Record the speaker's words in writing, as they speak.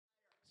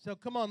So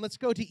come on, let's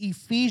go to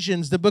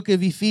Ephesians, the book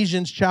of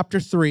Ephesians, chapter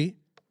 3.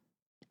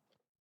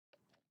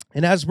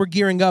 And as we're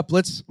gearing up,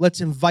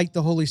 let's invite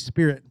the Holy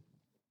Spirit.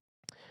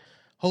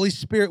 Holy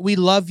Spirit, we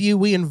love you.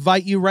 We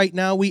invite you right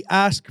now. We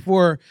ask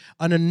for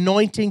an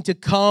anointing to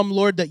come,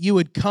 Lord, that you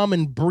would come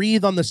and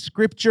breathe on the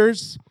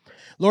scriptures.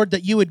 Lord,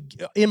 that you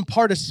would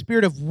impart a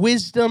spirit of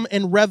wisdom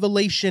and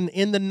revelation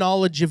in the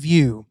knowledge of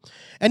you.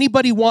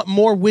 Anybody want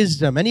more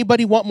wisdom?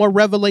 Anybody want more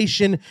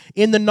revelation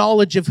in the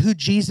knowledge of who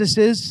Jesus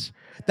is?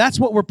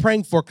 That's what we're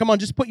praying for. Come on,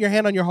 just put your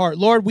hand on your heart.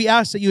 Lord, we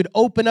ask that you would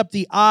open up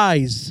the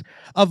eyes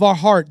of our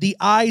heart, the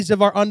eyes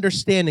of our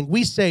understanding.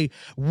 We say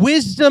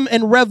wisdom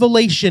and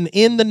revelation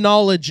in the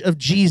knowledge of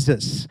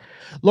Jesus.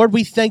 Lord,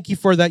 we thank you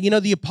for that. You know,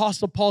 the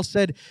Apostle Paul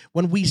said,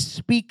 when we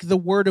speak the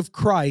word of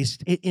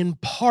Christ, it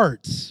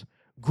imparts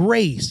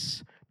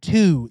grace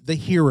to the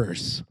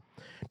hearers.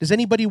 Does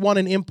anybody want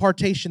an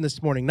impartation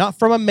this morning? Not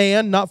from a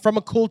man, not from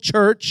a cool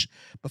church,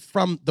 but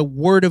from the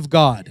word of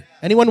God.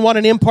 Anyone want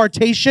an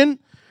impartation?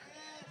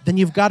 Then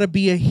you've got to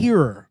be a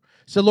hearer.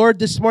 So, Lord,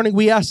 this morning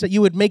we ask that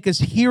you would make us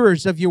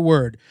hearers of your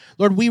word.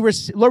 Lord,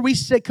 we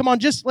say, come on,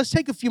 just let's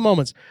take a few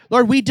moments.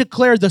 Lord, we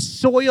declare the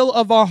soil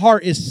of our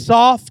heart is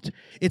soft.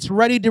 It's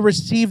ready to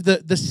receive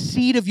the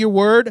seed of your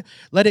word.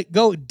 Let it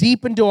go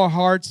deep into our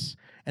hearts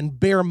and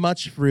bear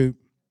much fruit.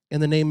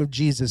 In the name of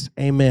Jesus,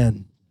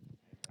 amen.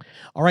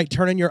 All right,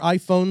 turn on your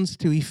iPhones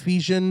to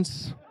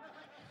Ephesians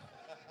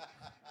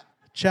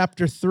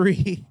chapter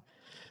 3.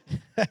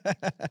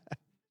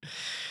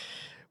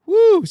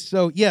 Woo!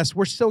 So, yes,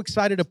 we're so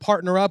excited to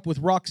partner up with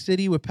Rock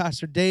City, with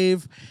Pastor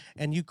Dave,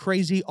 and you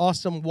crazy,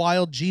 awesome,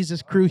 wild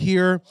Jesus crew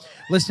here.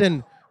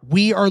 Listen,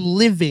 we are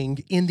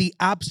living in the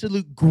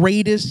absolute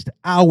greatest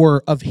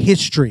hour of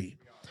history.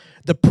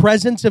 The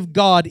presence of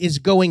God is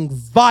going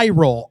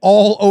viral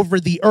all over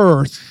the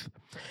earth,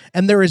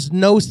 and there is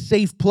no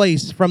safe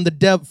place from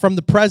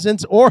the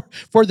presence or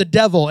for the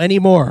devil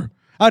anymore.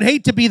 I'd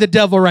hate to be the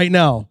devil right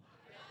now.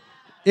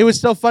 It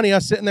was so funny. I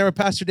was sitting there with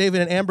Pastor David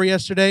and Amber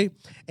yesterday,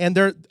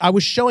 and I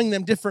was showing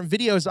them different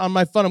videos on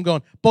my phone. I'm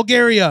going,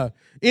 Bulgaria,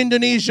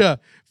 Indonesia,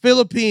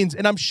 Philippines,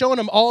 and I'm showing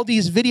them all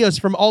these videos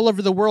from all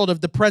over the world of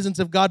the presence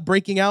of God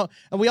breaking out,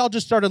 and we all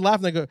just started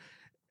laughing. I go,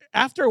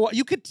 after a while,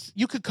 you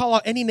could call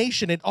out any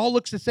nation. It all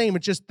looks the same.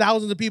 It's just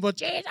thousands of people,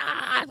 Jesus,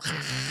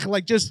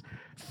 like just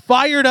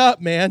fired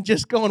up, man,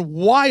 just going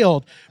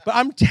wild. But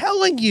I'm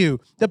telling you,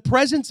 the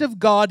presence of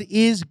God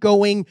is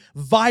going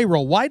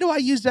viral. Why do I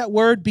use that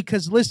word?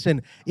 Because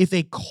listen, if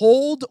a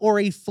cold or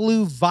a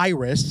flu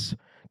virus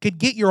could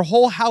get your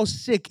whole house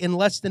sick in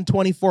less than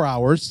 24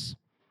 hours,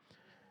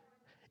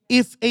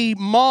 if a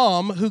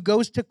mom who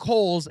goes to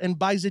Kohl's and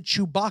buys a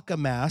Chewbacca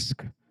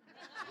mask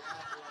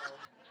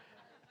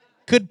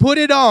could put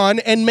it on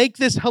and make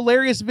this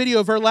hilarious video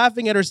of her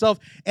laughing at herself,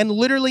 and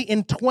literally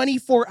in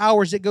 24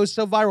 hours, it goes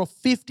so viral,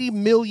 50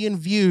 million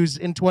views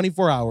in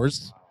 24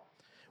 hours.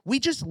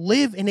 We just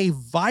live in a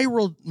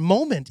viral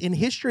moment in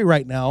history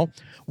right now.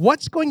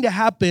 What's going to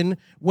happen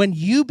when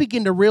you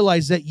begin to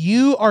realize that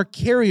you are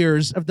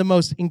carriers of the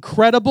most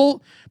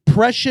incredible,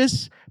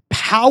 precious,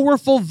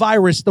 powerful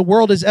virus the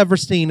world has ever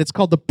seen? It's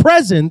called the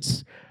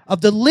presence of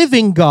the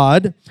living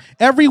God.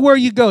 Everywhere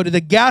you go, to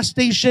the gas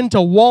station, to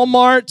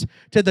Walmart,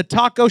 to the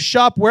taco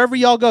shop, wherever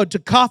y'all go, to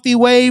Coffee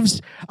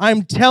Waves,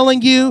 I'm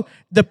telling you,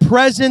 the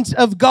presence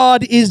of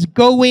God is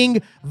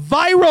going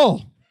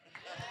viral.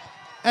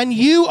 And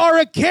you are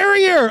a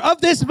carrier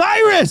of this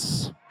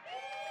virus.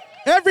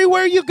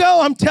 Everywhere you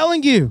go, I'm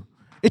telling you,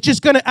 it's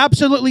just going to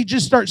absolutely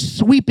just start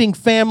sweeping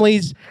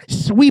families,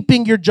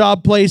 sweeping your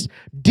job place.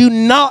 Do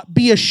not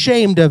be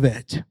ashamed of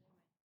it.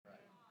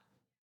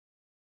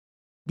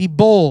 Be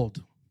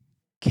bold.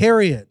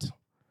 Carry it.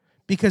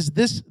 Because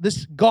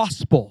this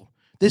gospel,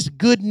 this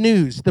good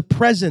news, the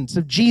presence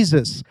of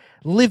Jesus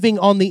living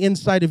on the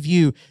inside of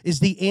you is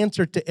the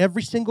answer to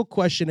every single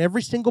question,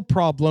 every single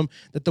problem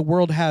that the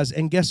world has.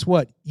 And guess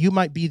what? You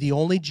might be the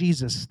only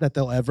Jesus that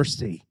they'll ever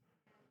see.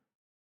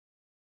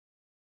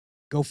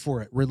 Go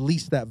for it.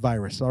 Release that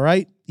virus, all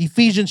right?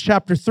 Ephesians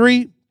chapter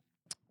 3,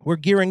 we're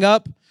gearing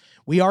up.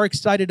 We are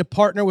excited to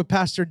partner with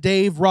Pastor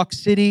Dave. Rock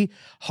City,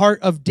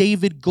 Heart of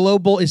David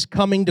Global is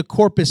coming to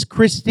Corpus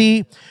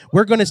Christi.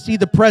 We're going to see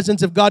the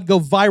presence of God go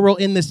viral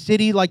in the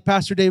city. Like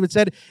Pastor David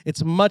said,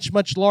 it's much,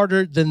 much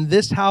larger than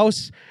this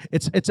house.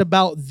 It's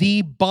about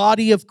the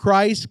body of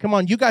Christ. Come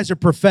on, you guys are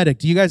prophetic.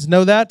 Do you guys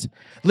know that?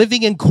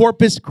 Living in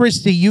Corpus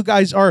Christi, you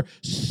guys are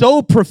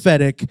so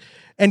prophetic.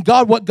 And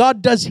God, what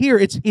God does here,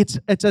 it's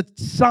a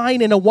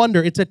sign and a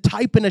wonder. It's a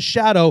type and a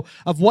shadow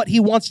of what he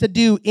wants to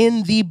do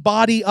in the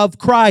body of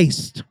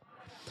Christ.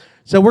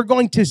 So we're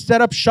going to set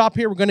up shop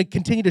here. We're going to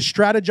continue to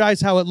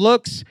strategize how it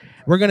looks.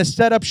 We're going to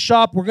set up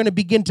shop. We're going to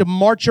begin to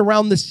march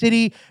around the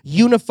city,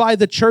 unify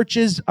the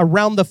churches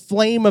around the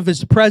flame of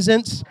his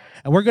presence.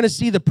 And we're going to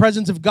see the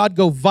presence of God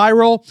go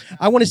viral.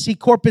 I want to see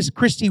Corpus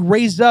Christi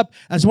raised up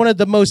as one of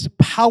the most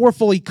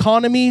powerful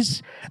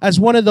economies, as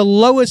one of the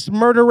lowest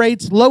murder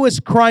rates,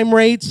 lowest crime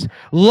rates,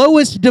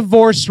 lowest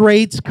divorce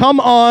rates. Come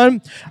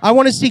on. I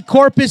want to see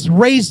Corpus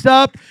raised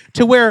up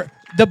to where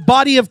the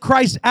body of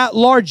Christ at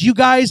large, you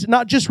guys,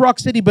 not just Rock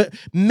City, but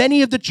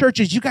many of the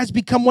churches, you guys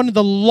become one of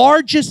the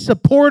largest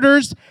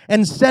supporters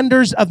and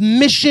senders of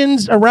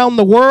missions around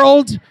the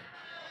world.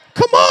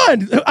 Come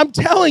on, I'm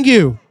telling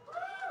you.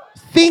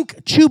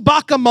 Think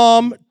Chewbacca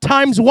Mom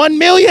times 1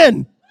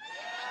 million.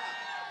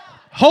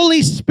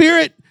 Holy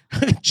Spirit,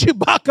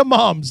 Chewbacca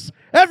Moms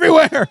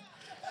everywhere.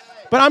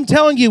 But I'm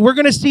telling you, we're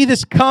going to see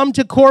this come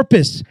to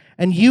Corpus,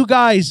 and you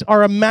guys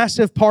are a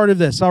massive part of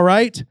this, all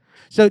right?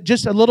 So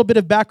just a little bit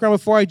of background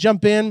before I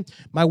jump in.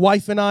 My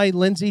wife and I,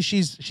 Lindsay,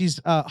 she's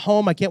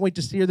home. I can't wait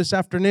to see her this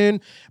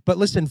afternoon. But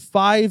listen,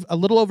 a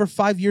little over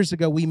 5 years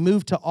ago, we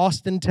moved to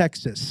Austin,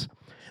 Texas,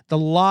 the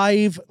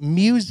live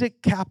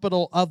music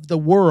capital of the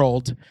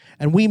world.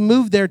 And we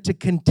moved there to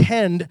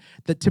contend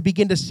that to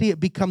begin to see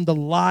it become the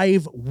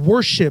live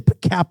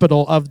worship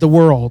capital of the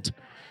world.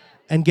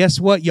 And guess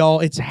what, y'all?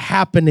 It's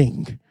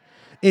happening.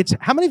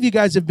 How many of you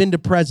guys have been to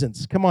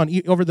Presence? Come on,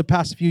 over the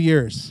past few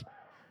years.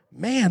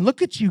 Man,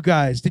 look at you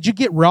guys. Did you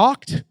get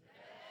rocked?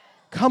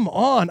 Come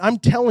on. I'm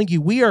telling you,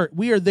 we are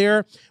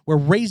there. We're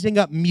raising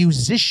up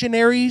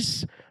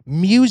musicianaries,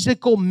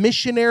 musical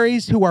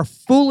missionaries who are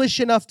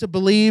foolish enough to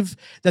believe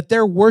that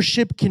their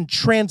worship can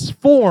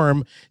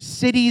transform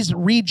cities,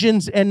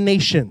 regions, and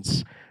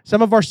nations.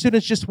 Some of our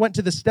students just went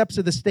to the steps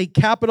of the state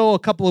capitol a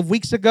couple of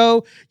weeks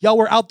ago. Y'all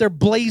were out there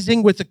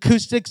blazing with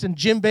acoustics and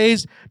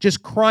djembes,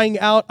 just crying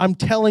out. I'm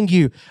telling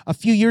you, a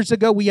few years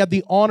ago, we had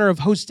the honor of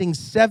hosting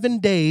 7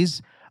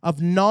 days of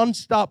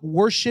nonstop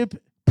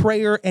worship,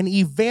 prayer, and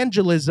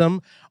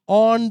evangelism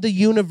on the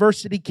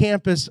university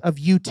campus of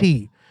UT.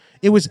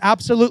 It was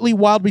absolutely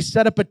wild. We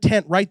set up a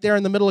tent right there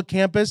in the middle of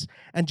campus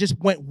and just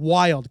went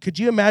wild. Could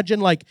you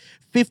imagine like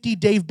 50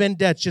 Dave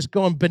Bendettes just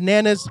going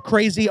bananas,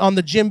 crazy on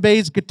the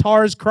djembes,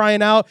 guitars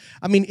crying out?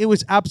 I mean, it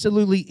was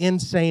absolutely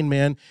insane,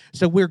 man.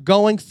 So we're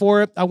going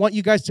for it. I want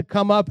you guys to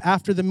come up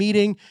after the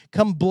meeting,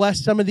 come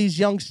bless some of these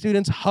young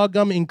students, hug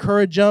them,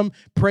 encourage them,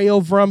 pray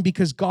over them,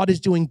 because God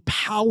is doing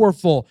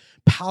powerful,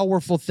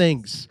 powerful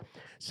things.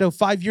 So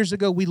 5 years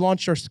ago, we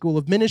launched our School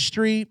of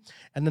Ministry,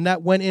 and then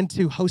that went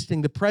into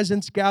hosting the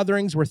Presence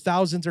gatherings where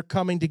thousands are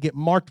coming to get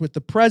marked with the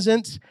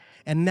presence.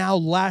 And now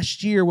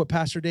last year, what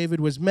Pastor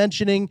David was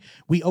mentioning,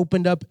 we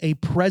opened up a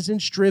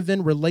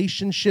presence-driven,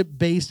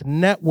 relationship-based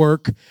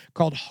network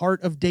called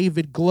Heart of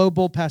David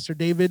Global. Pastor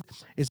David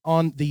is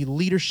on the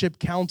leadership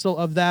council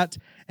of that.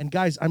 And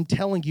guys, I'm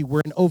telling you,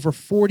 we're in over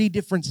 40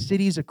 different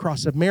cities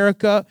across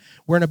America.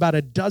 We're in about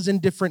a dozen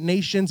different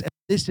nations, and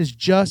this is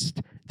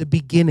just the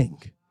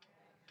beginning.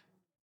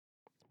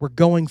 We're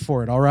going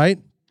for it, all right?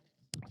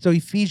 So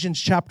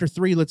Ephesians chapter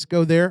 3, let's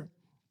go there.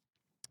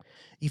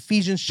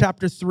 Ephesians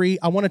chapter 3,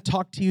 I want to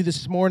talk to you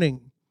this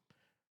morning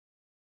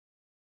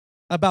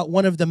about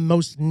one of the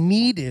most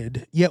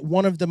needed, yet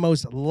one of the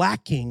most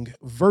lacking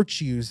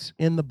virtues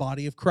in the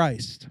body of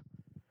Christ.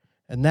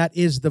 And that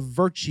is the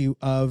virtue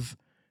of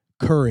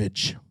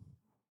courage.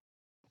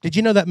 Did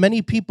you know that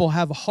many people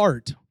have a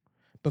heart,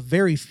 but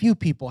very few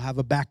people have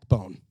a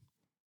backbone?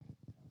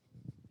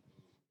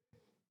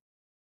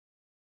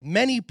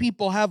 Many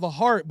people have a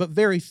heart, but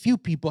very few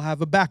people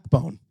have a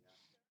backbone.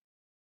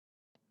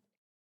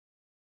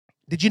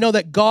 Did you know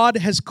that God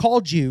has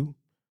called you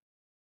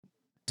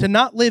to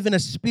not live in a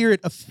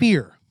spirit of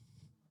fear,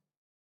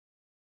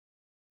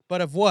 but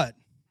of what?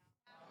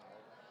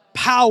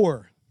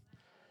 Power,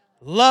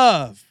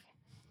 love,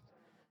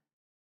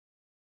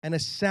 and a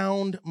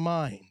sound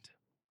mind.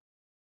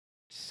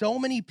 So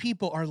many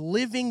people are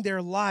living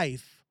their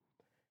life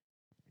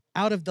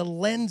out of the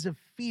lens of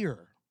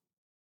fear.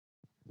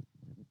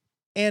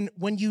 And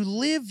when you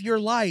live your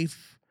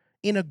life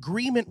in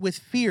agreement with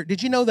fear,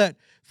 did you know that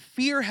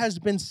fear has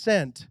been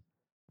sent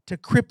to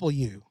cripple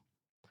you,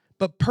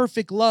 but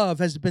perfect love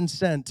has been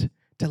sent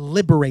to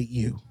liberate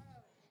you?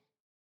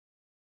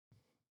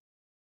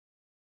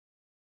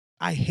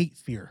 I hate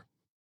fear.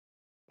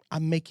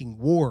 I'm making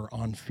war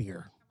on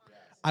fear.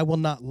 I will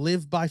not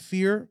live by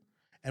fear.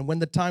 And when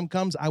the time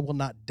comes, I will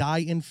not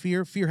die in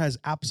fear. Fear has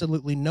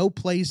absolutely no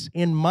place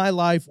in my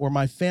life or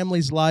my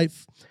family's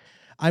life.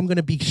 I'm going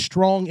to be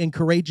strong and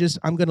courageous.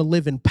 I'm going to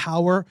live in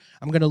power.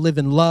 I'm going to live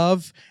in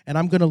love. And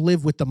I'm going to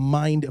live with the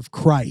mind of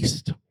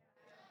Christ.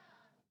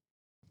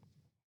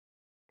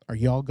 Are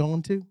y'all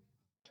going to?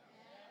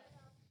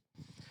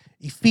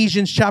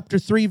 Ephesians chapter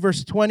 3,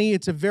 verse 20.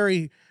 It's a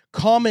very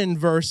common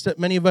verse that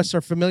many of us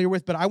are familiar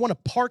with, but I want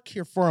to park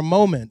here for a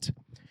moment.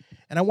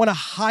 And I want to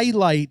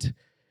highlight,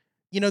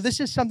 this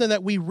is something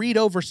that we read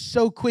over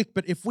so quick,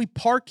 but if we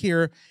park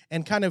here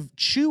and kind of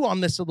chew on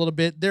this a little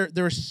bit,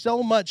 there's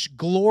so much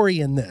glory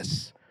in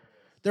this.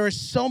 There is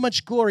so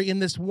much glory in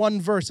this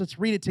one verse. Let's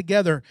read it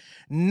together.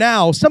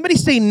 Now, somebody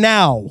say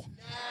now.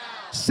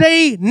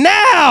 Say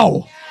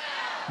now.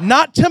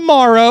 Not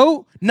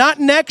tomorrow, not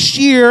next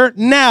year,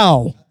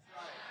 now.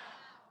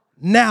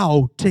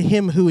 Now to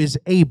him who is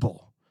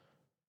able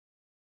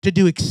to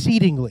do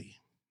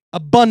exceedingly,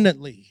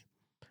 abundantly,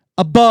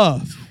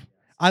 above.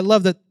 I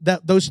love that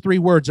those three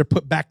words are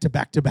put back to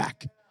back to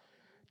back.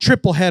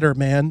 Triple header,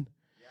 man.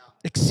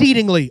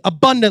 Exceedingly,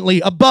 abundantly,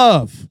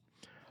 above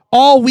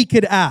all we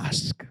could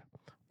ask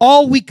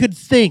all we could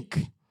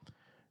think.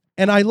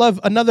 And I love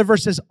another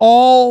verse says,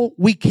 all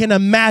we can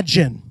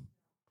imagine,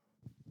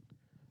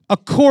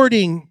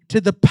 according to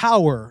the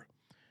power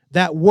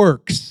that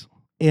works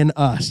in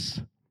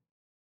us.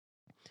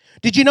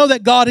 Did you know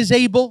that God is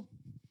able?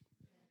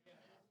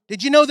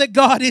 Did you know that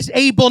God is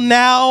able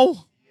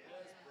now?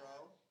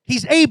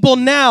 He's able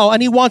now,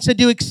 and he wants to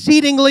do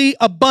exceedingly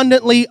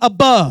abundantly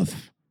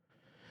above.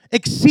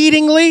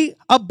 Exceedingly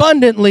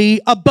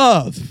abundantly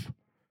above.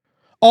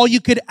 All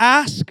you could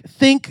ask,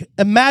 think,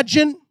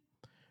 imagine.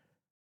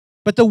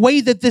 But the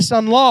way that this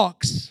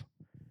unlocks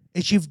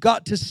is you've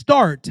got to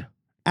start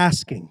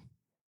asking.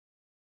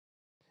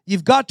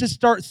 You've got to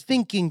start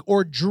thinking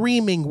or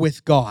dreaming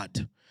with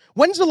God.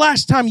 When's the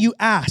last time you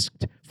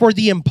asked for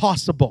the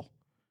impossible?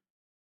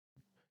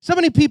 So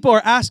many people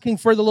are asking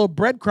for the little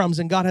breadcrumbs,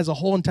 and God has a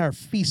whole entire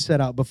feast set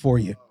out before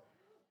you.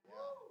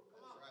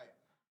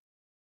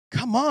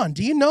 Come on,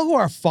 do you know who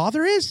our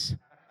Father is?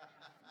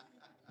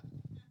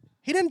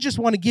 He didn't just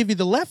want to give you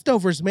the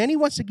leftovers, man. He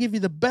wants to give you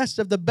the best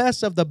of the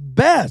best of the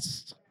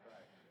best.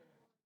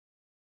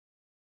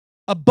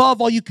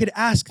 Above all you could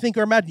ask, think,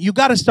 or imagine. You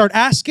got to start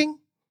asking.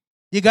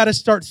 You got to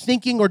start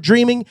thinking or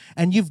dreaming,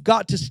 and you've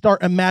got to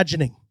start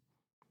imagining.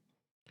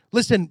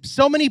 Listen,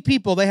 so many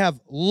people, they have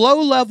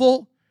low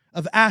level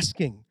of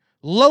asking,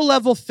 low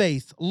level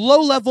faith, low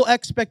level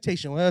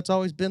expectation. Well, it's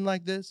always been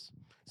like this.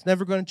 It's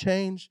never going to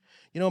change.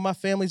 You know, my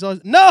family's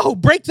always... No,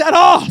 break that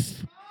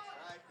off.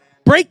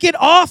 Break it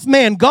off,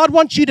 man. God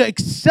wants you to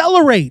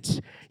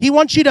accelerate. He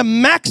wants you to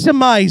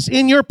maximize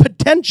in your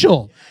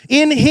potential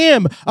in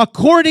Him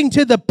according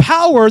to the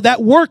power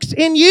that works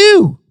in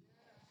you.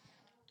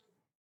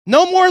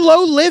 No more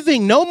low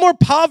living. No more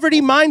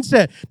poverty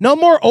mindset. No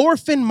more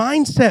orphan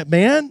mindset,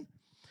 man.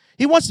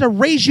 He wants to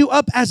raise you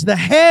up as the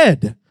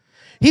head.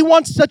 He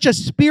wants such a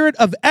spirit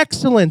of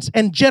excellence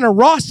and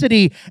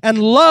generosity and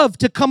love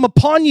to come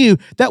upon you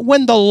that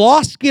when the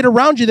lost get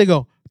around you, they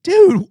go,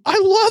 dude, I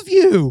love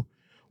you.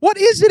 What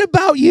is it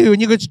about you?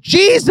 And you go, it's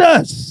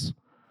Jesus.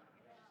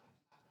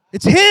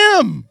 It's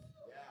Him.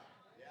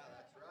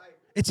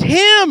 It's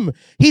Him.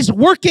 He's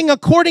working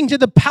according to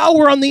the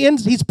power on the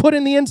He's put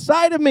in the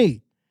inside of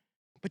me.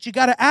 But you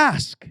got to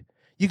ask.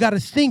 You got to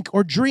think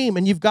or dream,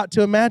 and you've got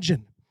to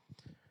imagine.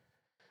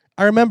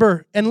 I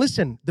remember, and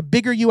listen, the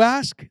bigger you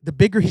ask, the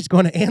bigger He's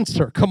going to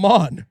answer. Come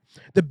on.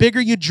 The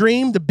bigger you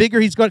dream, the bigger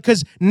He's going to,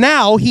 because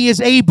now He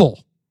is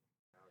able.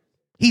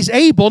 He's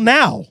able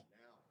now.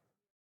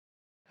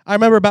 I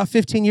remember about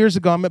 15 years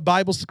ago, I'm at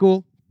Bible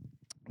school.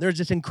 There's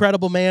this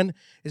incredible man.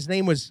 His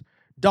name was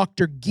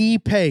Dr. Guy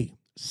Pei,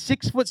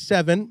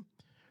 6'7",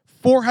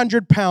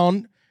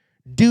 400-pound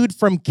dude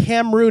from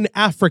Cameroon,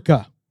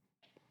 Africa.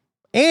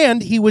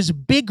 And he was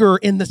bigger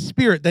in the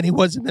spirit than he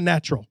was in the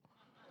natural.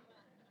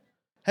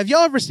 Have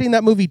y'all ever seen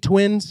that movie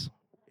Twins?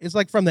 It's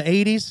like from the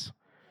 80s.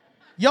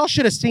 Y'all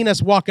should have seen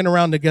us walking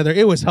around together.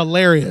 It was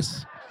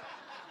hilarious.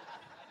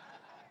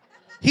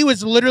 He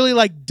was literally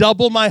like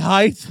double my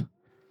height.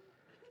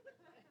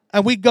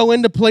 And we'd go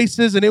into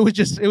places, and it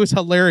was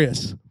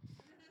hilarious.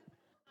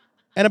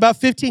 And about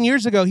 15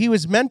 years ago, he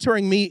was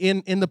mentoring me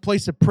in the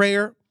place of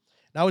prayer.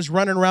 And I was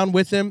running around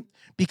with him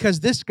because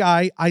this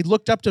guy, I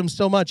looked up to him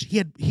so much.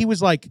 He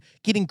was like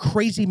getting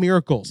crazy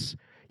miracles.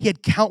 He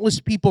had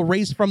countless people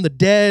raised from the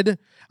dead.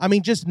 I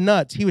mean, just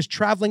nuts. He was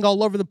traveling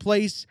all over the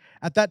place.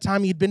 At that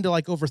time, he'd been to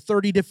like over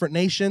 30 different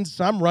nations.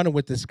 So I'm running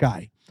with this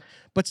guy.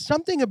 But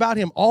something about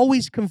him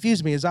always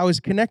confused me as I was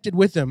connected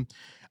with him.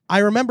 I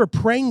remember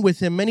praying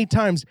with him many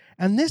times,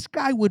 and this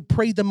guy would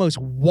pray the most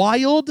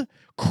wild,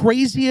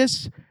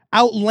 craziest,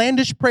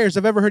 outlandish prayers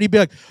I've ever heard. He'd be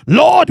like,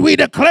 Lord, we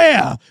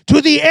declare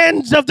to the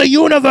ends of the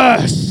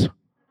universe.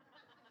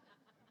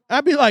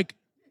 I'd be like,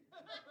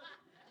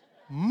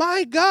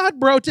 my God,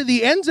 bro, to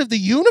the ends of the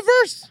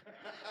universe?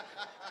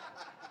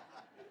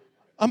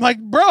 I'm like,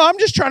 bro, I'm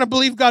just trying to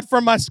believe God for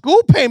my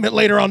school payment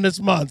later on this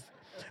month.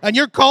 And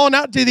you're calling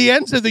out to the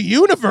ends of the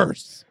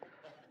universe.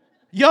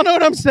 Y'all know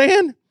what I'm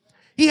saying?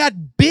 He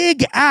had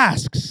big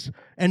asks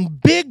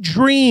and big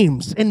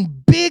dreams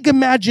and big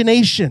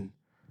imagination.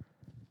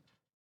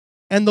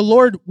 And the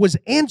Lord was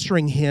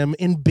answering him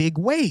in big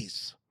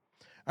ways.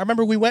 I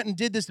remember we went and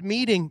did this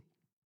meeting,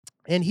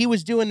 and he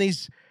was doing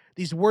these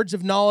words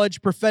of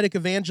knowledge, prophetic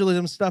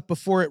evangelism stuff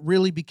before it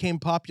really became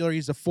popular.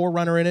 He's a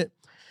forerunner in it.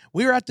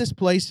 We were at this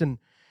place, and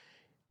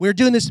we were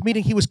doing this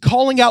meeting. He was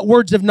calling out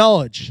words of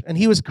knowledge, and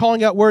he was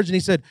calling out words, and he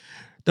said,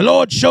 the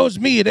Lord shows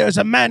me there's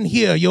a man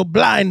here. You're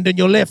blind in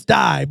your left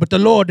eye, but the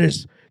Lord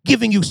is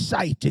giving you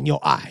sight in your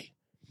eye.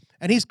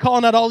 And he's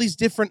calling out all these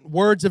different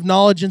words of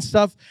knowledge and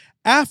stuff.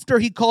 After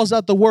he calls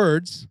out the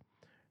words,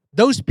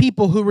 those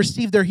people who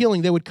received their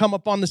healing, they would come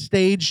up on the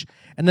stage,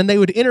 and then they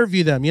would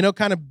interview them, you know,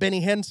 kind of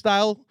Benny Hinn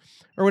style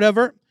or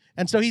whatever.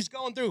 And so he's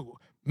going through,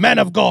 man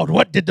of God,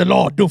 what did the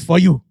Lord do for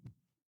you?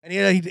 And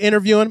he'd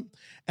interview him.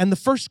 And the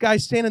first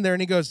guy's standing there,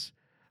 and he goes,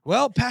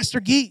 well,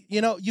 Pastor Guy,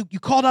 you know, you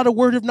called out a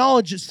word of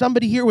knowledge that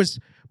somebody here was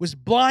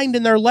blind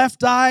in their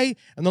left eye,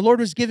 and the Lord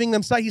was giving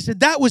them sight. He said,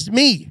 that was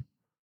me.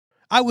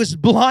 I was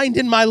blind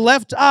in my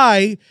left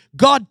eye.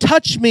 God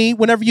touched me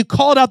whenever you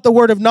called out the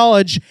word of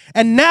knowledge,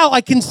 and now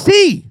I can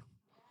see.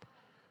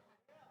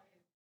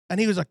 And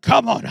he was like,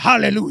 come on,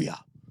 hallelujah.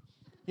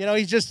 You know,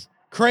 he's just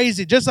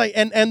crazy. Just like,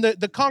 and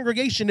the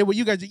congregation did what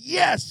you guys did.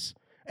 Yes,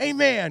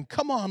 amen.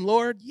 Come on,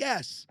 Lord,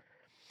 yes.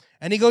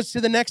 And he goes to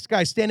the next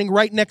guy standing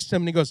right next to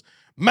him, and he goes,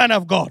 man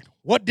of God,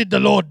 what did the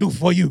Lord do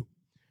for you?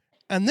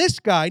 And this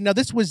guy, now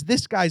this was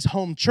this guy's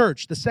home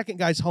church, the second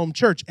guy's home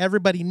church.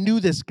 Everybody knew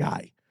this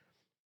guy.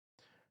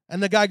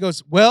 And the guy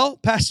goes, well,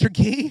 Pastor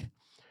Gee,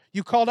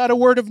 you called out a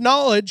word of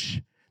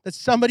knowledge that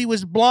somebody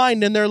was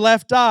blind in their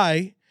left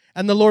eye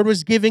and the Lord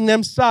was giving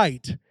them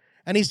sight.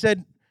 And he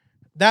said,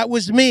 that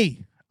was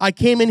me. I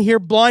came in here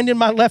blind in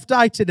my left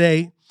eye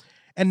today,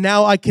 and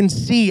now I can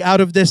see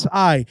out of this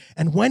eye.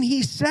 And when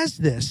he says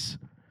this,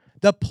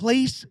 the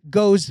place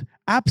goes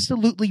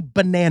absolutely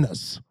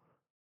bananas.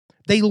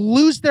 They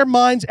lose their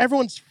minds.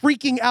 Everyone's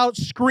freaking out,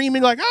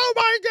 screaming like, oh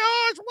my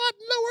gosh, what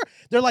in the world?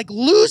 They're like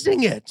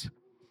losing it.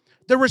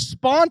 The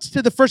response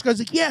to the first guy is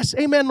like, yes,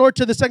 amen, Lord.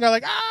 To the second guy,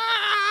 like,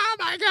 oh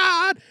my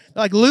God.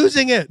 They're like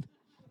losing it.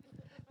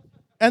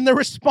 And the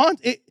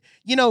response,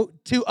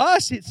 to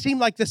us, it seemed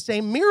like the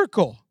same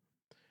miracle.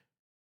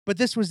 But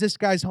this was this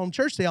guy's home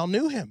church. They all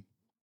knew him.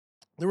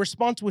 The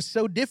response was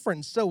so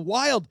different, so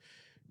wild.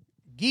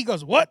 He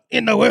goes, what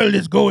in the world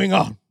is going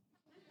on?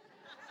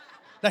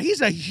 Now,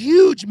 he's a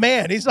huge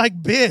man. He's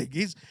like big.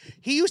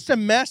 He used to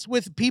mess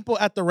with people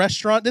at the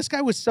restaurant. This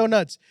guy was so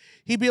nuts.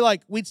 He'd be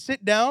like, we'd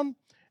sit down,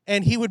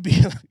 and he would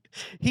be,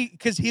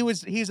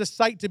 he's a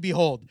sight to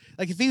behold.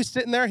 Like, if he was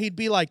sitting there, he'd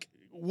be like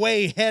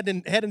way head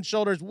and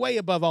shoulders way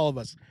above all of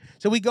us.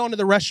 So we go into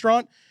the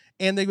restaurant,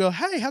 and they go,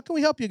 hey, how can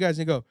we help you guys?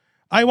 And they go,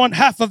 I want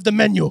half of the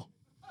menu.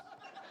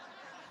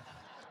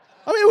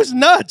 I mean, it was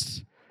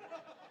nuts.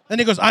 And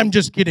he goes, I'm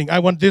just kidding. I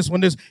want this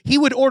one, this. He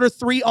would order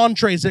 3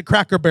 entrees at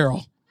Cracker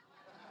Barrel.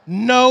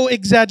 No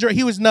exaggeration.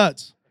 He was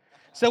nuts.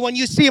 So when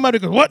you see him out, he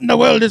goes, what in the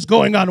world is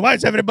going on? Why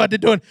is everybody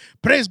doing,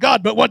 praise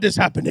God, but what is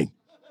happening?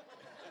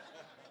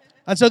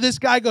 And so this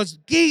guy goes,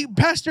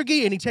 Pastor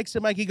Gee, and he takes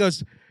the mic. He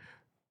goes,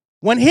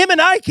 when him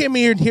and I came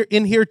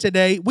in here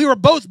today, we were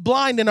both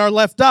blind in our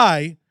left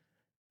eye,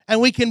 and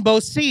we can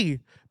both see.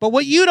 But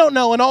what you don't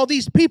know, and all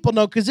these people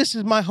know, because this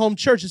is my home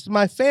church, this is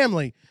my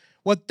family,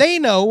 what they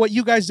know, what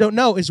you guys don't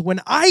know, is when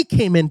I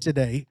came in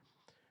today,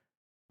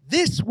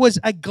 this was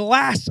a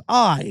glass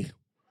eye.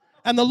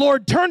 And the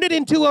Lord turned it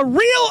into a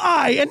real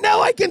eye, and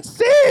now I can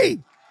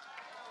see.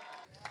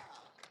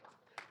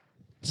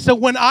 So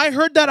when I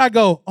heard that, I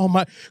go, oh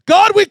my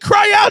God, we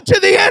cry out to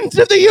the ends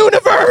of the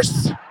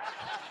universe.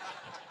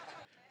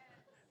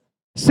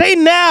 Say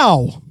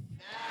now.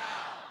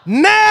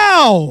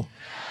 Now.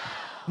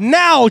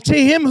 Now to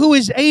him who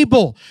is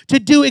able to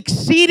do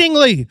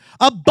exceedingly,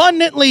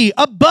 abundantly,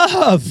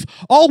 above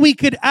all we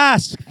could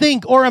ask,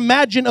 think, or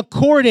imagine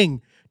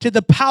according to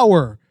the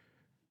power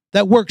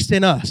that works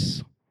in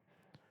us.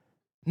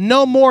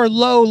 No more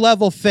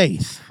low-level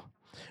faith.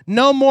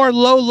 No more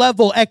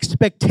low-level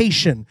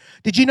expectation.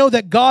 Did you know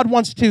that God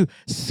wants to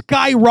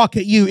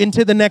skyrocket you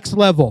into the next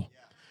level?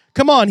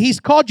 Come on, he's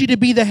called you to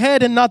be the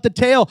head and not the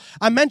tail.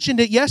 I mentioned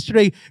it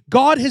yesterday.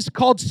 God has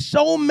called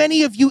so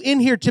many of you in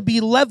here to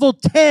be level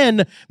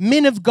 10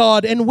 men of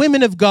God and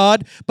women of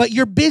God, but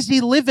you're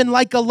busy living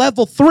like a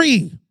level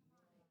 3.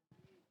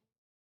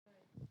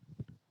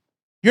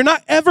 You're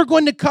not ever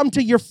going to come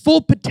to your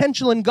full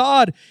potential in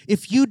God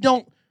if you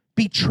don't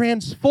be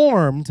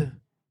transformed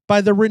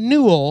by the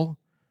renewal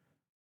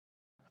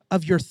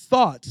of your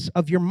thoughts,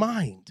 of your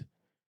mind.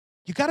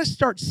 You got to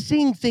start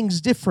seeing things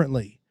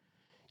differently.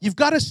 You've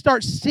got to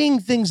start seeing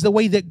things the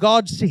way that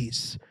God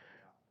sees.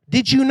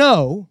 Did you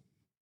know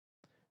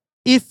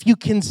if you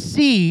can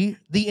see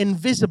the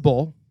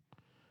invisible,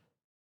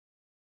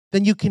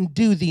 then you can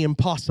do the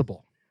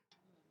impossible?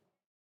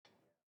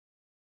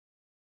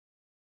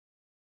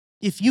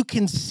 If you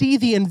can see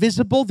the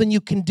invisible, then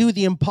you can do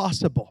the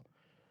impossible.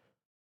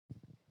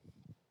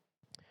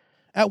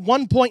 At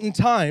one point in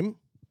time,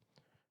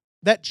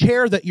 that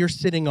chair that you're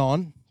sitting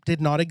on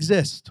did not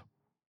exist.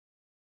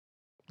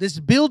 This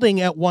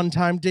building at one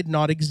time did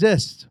not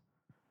exist.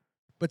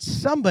 But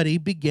somebody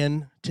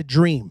began to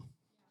dream.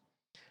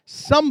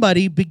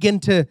 Somebody began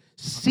to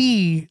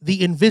see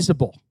the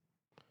invisible.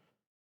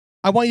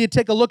 I want you to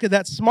take a look at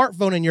that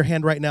smartphone in your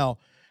hand right now.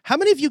 How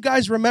many of you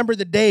guys remember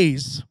the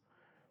days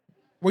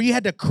where you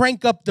had to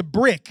crank up the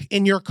brick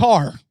in your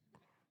car?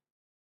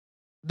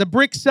 The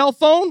brick cell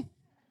phone?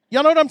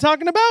 Y'all know what I'm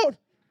talking about?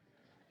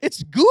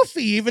 It's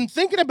goofy even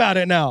thinking about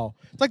it now.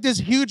 It's like this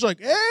huge, hey,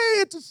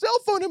 it's a cell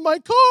phone in my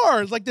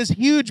car. It's like this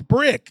huge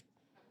brick.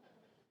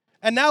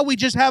 And now we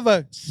just have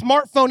a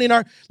smartphone in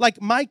our,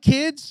 my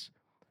kids,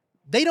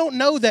 they don't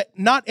know that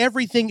not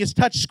everything is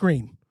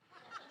touchscreen.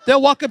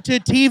 They'll walk up to a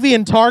TV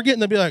in Target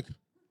and they'll be like,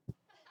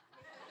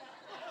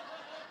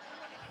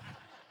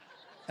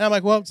 and I'm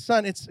like, well,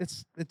 son,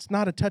 it's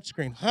not a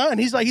touchscreen. Huh? And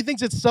he's like, he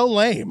thinks it's so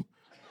lame.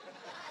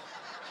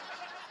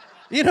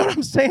 You know what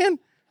I'm saying?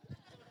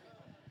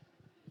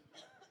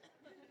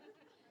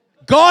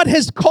 God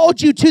has called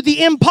you to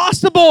the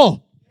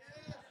impossible.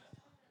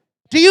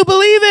 Do you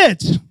believe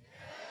it?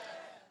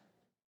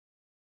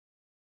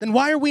 Then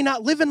why are we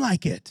not living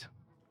like it?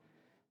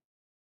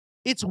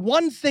 It's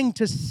one thing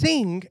to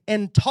sing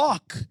and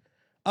talk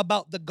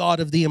about the God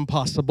of the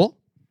impossible,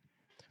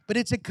 but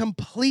it's a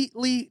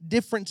completely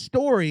different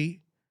story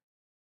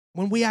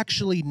when we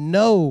actually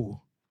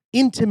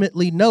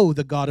intimately know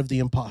the God of the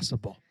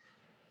impossible.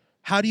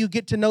 How do you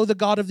get to know the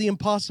God of the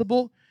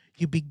impossible?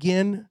 You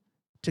begin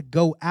to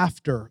go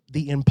after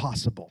the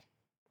impossible.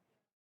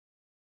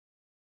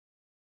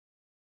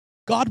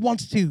 God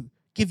wants to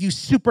give you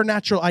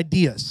supernatural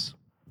ideas.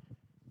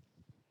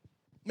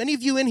 Many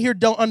of you in here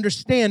don't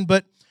understand,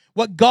 but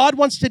what God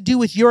wants to do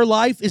with your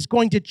life is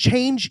going to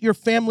change your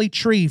family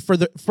tree for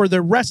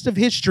the rest of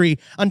history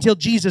until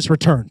Jesus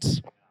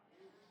returns.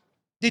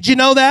 Did you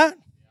know that?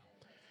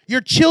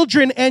 Your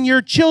children and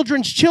your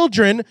children's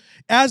children,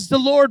 as the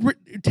Lord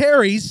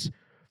tarries,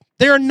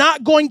 they're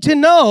not going to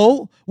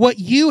know what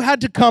you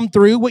had to come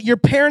through, what your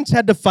parents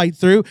had to fight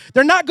through.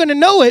 They're not going to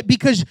know it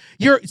because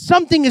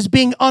something is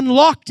being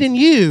unlocked in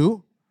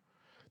you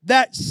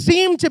that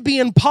seemed to be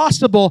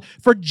impossible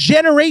for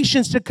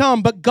generations to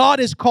come, but God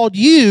has called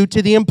you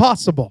to the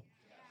impossible.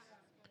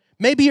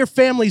 Maybe your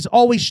family's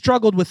always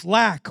struggled with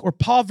lack or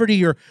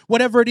poverty or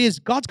whatever it is.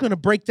 God's going to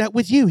break that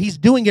with you. He's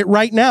doing it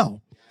right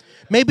now.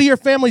 Maybe your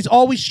family's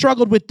always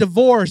struggled with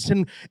divorce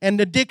and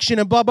addiction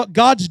and blah, blah.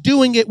 God's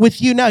doing it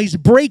with you now. He's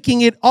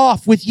breaking it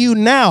off with you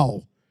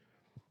now.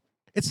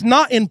 It's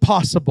not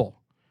impossible.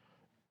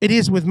 It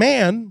is with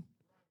man,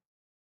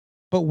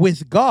 but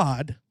with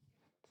God,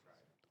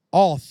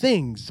 all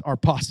things are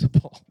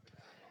possible.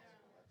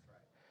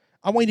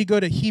 I want you to go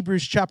to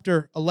Hebrews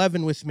chapter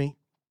 11 with me.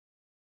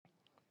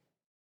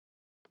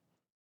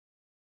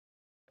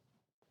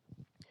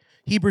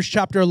 Hebrews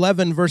chapter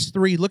 11, verse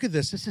 3. Look at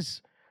this. This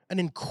is an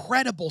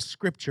incredible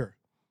scripture.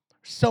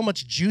 So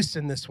much juice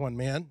in this one,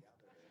 man.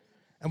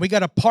 And we got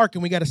to park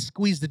and we got to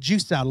squeeze the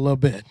juice out a little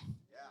bit.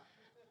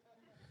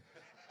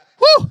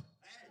 Woo!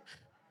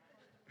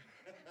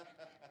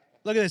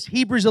 Look at this.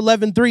 Hebrews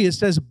 11:3. It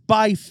says,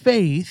 by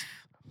faith,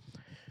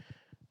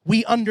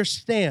 we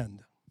understand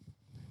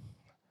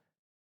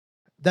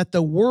that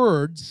the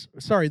worlds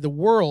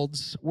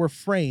were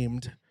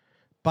framed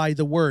by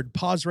the word.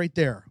 Pause right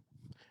there.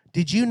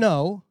 Did you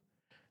know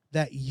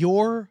that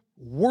your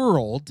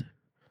world,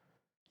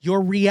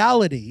 your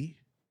reality,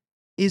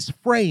 is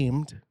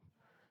framed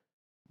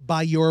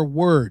by your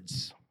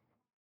words?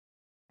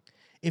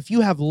 If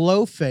you have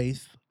low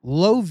faith,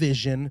 low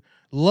vision,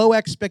 low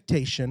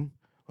expectation,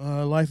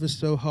 life is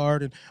so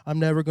hard and I'm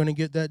never going to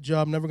get that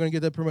job, never going to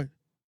get that promotion.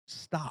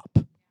 Stop.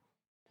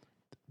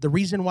 The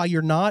reason why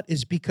you're not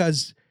is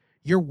because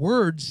your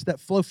words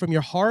that flow from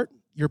your heart,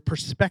 your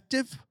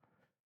perspective,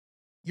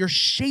 you're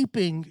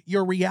shaping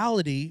your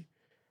reality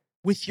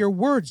with your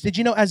words. Did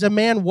you know as a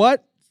man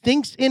what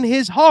thinks in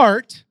his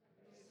heart?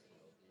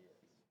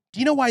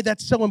 Do you know why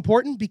that's so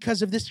important?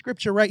 Because of this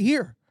scripture right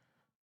here.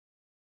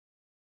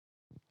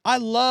 I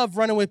love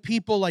running with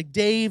people like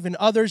Dave and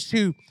others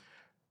who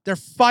they're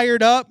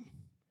fired up.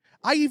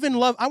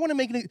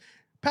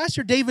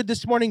 Pastor David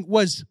this morning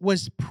was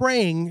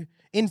praying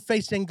in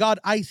faith saying, God,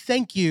 I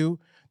thank you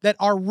that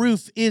our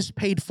roof is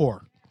paid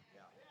for.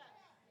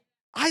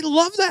 I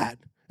love that.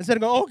 Instead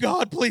of going, oh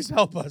God, please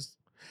help us.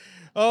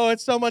 Oh,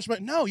 it's so much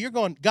money. No, you're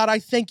going, God, I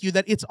thank you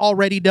that it's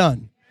already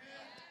done.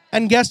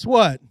 And guess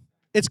what?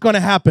 It's going to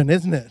happen,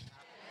 isn't it?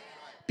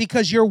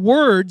 Because your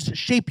words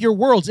shape your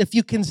worlds. If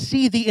you can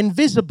see the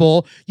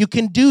invisible, you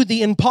can do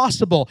the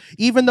impossible.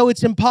 Even though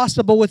it's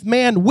impossible with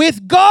man,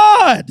 with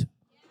God,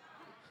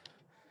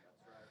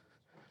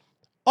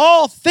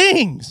 all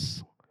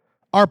things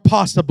are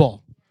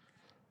possible.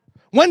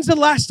 When's the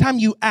last time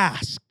you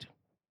asked?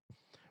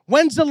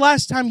 When's the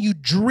last time you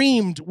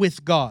dreamed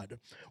with God?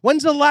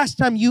 When's the last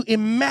time you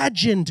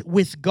imagined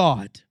with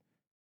God?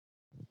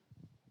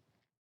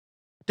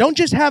 Don't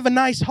just have a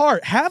nice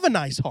heart. Have a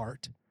nice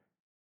heart.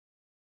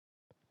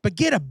 But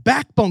get a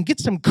backbone. Get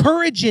some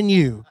courage in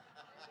you.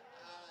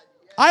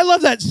 I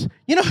love that.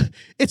 You know,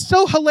 it's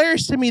so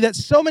hilarious to me that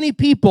so many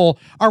people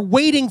are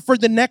waiting for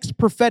the next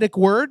prophetic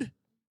word,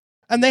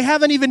 and they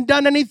haven't even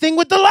done anything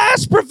with the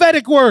last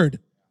prophetic word.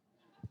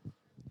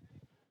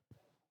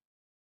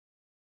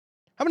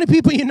 How many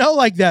people you know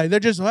like that? They're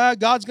just,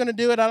 God's going to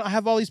do it. I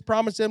have all these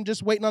promises. I'm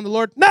just waiting on the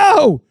Lord.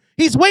 No,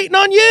 He's waiting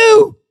on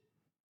you.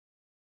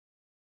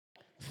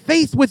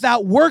 Faith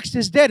without works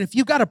is dead. If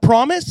you got a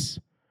promise,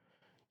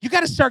 you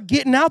got to start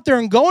getting out there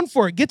and going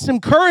for it. Get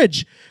some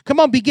courage. Come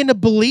on, begin to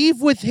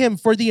believe with Him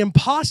for the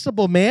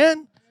impossible,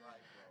 man.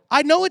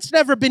 I know it's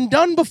never been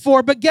done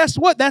before, but guess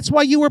what? That's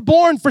why you were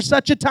born for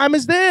such a time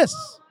as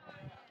this.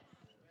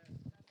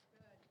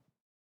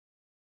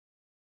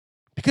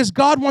 Because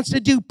God wants to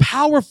do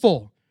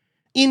powerful,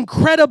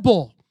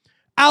 incredible,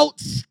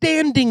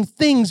 outstanding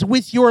things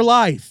with your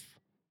life.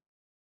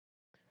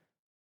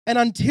 And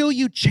until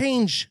you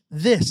change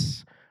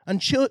this,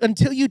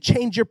 until you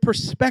change your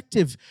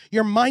perspective,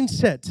 your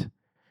mindset,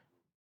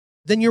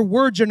 then your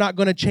words are not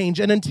going to change.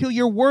 And until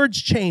your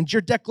words change,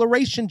 your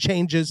declaration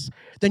changes,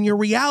 then your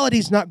reality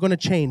is not going to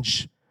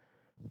change.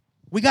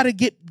 We got to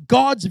get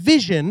God's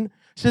vision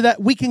so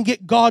that we can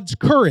get God's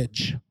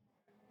courage.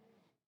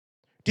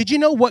 Did you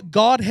know what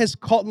God has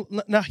called?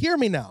 Now, hear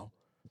me now.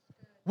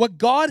 What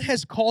God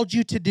has called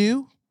you to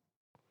do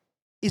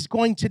is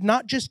going to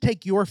not just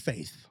take your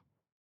faith,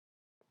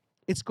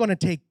 it's going to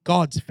take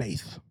God's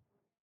faith.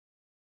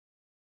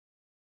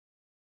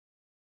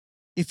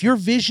 If your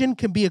vision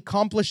can be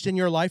accomplished in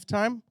your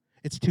lifetime,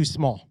 it's too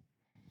small.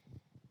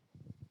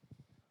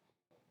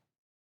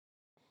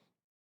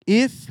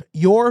 If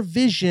your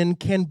vision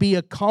can be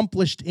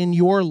accomplished in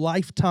your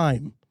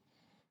lifetime,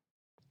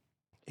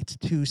 it's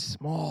too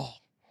small.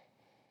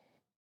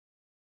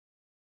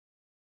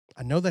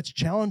 I know that's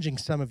challenging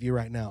some of you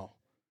right now.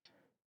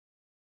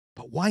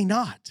 But why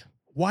not?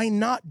 Why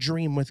not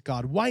dream with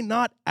God? Why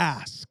not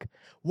ask?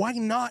 Why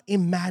not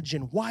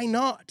imagine? Why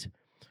not?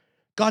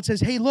 God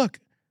says, hey, look,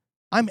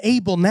 I'm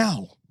able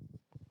now.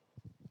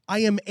 I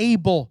am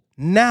able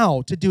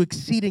now to do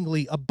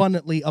exceedingly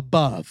abundantly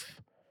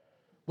above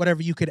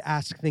whatever you could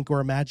ask, think, or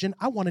imagine.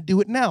 I want to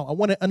do it now. I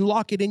want to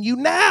unlock it in you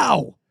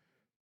now.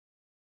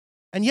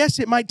 And yes,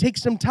 it might take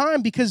some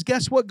time because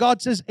guess what?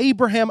 God says,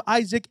 Abraham,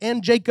 Isaac,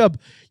 and Jacob,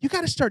 you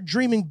got to start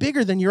dreaming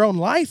bigger than your own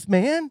life,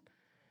 man.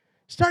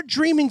 Start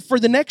dreaming for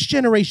the next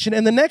generation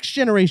and the next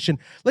generation.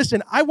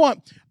 Listen, I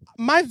want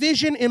my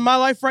vision in my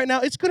life right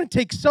now. It's going to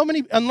take so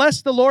many,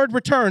 unless the Lord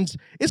returns,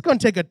 it's going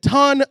to take a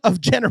ton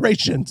of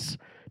generations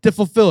to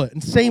fulfill it.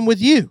 And same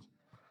with you,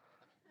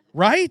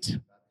 right?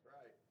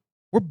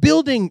 We're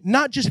building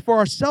not just for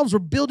ourselves, we're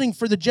building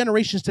for the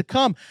generations to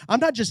come.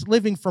 I'm not just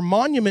living for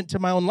monument to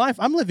my own life.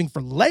 I'm living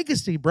for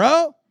legacy,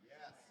 bro.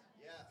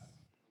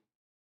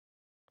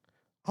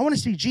 I want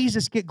to see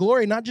Jesus get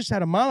glory, not just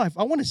out of my life.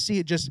 I want to see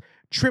it just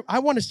trip. I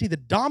want to see the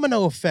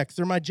domino effect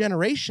through my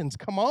generations.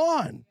 Come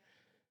on.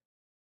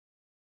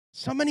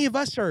 So many of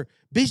us are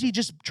busy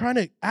just trying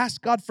to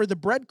ask God for the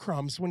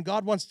breadcrumbs when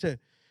God wants to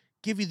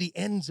give you the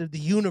ends of the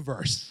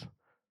universe.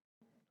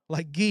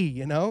 Like Guy,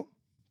 you know?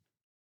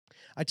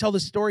 I tell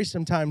this story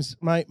sometimes.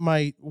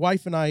 My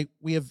wife and I,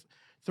 we have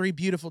 3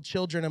 beautiful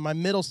children, and my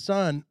middle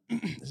son,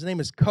 his name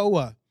is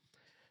Koa.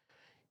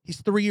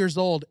 He's 3 years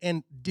old,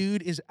 and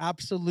dude is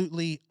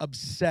absolutely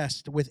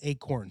obsessed with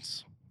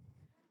acorns.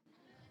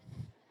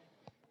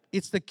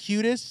 It's the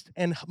cutest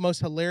and most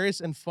hilarious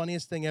and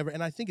funniest thing ever,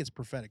 and I think it's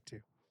prophetic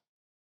too.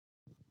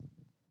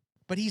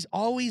 But he's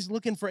always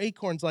looking for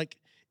acorns. Like,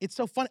 it's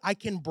so funny. I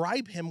can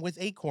bribe him with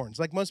acorns.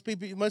 Like most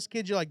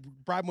kids, you like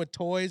bribe them with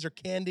toys or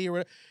candy or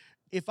whatever.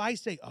 If I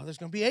say, oh, there's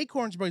going to be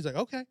acorns, bro, he's like,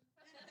 okay.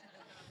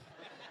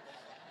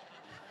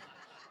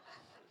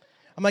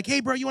 I'm like,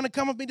 hey, bro, you want to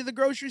come with me to the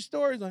grocery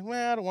store? He's like,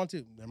 well, I don't want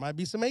to. There might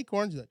be some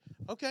acorns. He's like,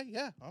 okay,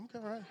 yeah, I'm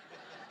all right.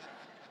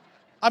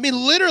 I mean,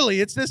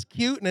 literally, it's this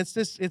cute, and this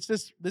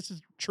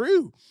is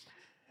true.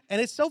 And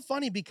it's so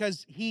funny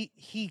because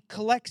he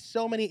collects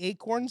so many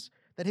acorns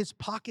that his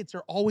pockets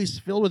are always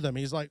filled with them.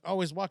 He's like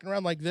always walking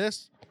around like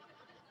this.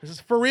 This is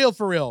for real,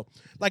 for real.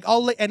 Like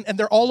and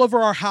they're all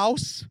over our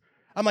house.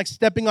 I'm like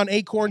stepping on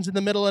acorns in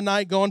the middle of the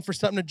night, going for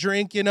something to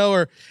drink, you know,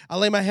 or I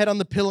lay my head on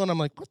the pillow and I'm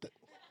like, what the?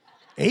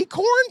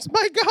 Acorns?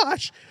 My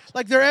gosh.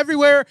 Like they're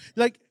everywhere.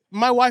 Like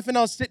my wife and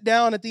I'll sit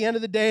down at the end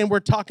of the day and we're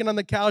talking on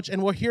the couch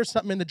and we'll hear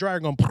something in the dryer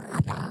going.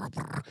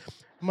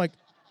 I'm like,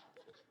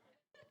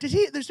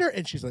 is there?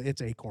 And she's like,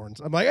 it's acorns.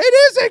 I'm like, it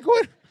is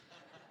acorn.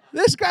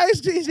 This guy,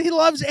 he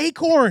loves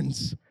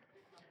acorns.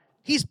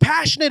 He's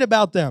passionate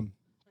about them.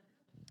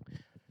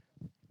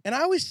 And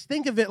I always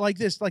think of it like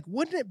this, like,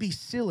 wouldn't it be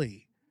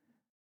silly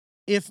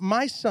if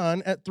my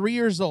son at 3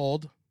 years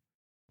old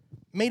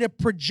made a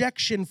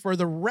projection for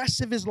the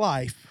rest of his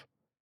life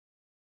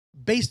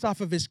based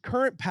off of his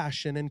current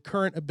passion and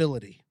current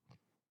ability?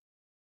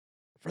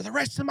 For the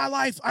rest of my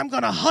life, I'm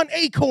going to hunt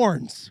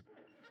acorns.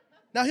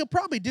 Now, he'll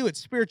probably do it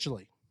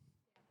spiritually.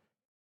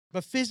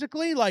 But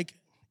physically, like,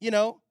 you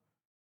know,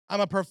 I'm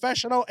a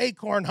professional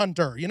acorn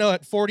hunter, you know,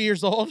 at 40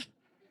 years old.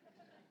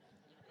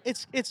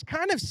 It's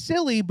kind of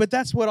silly, but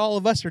that's what all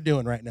of us are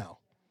doing right now.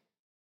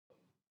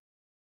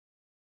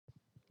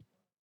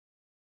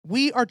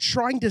 We are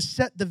trying to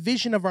set the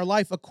vision of our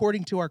life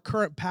according to our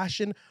current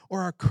passion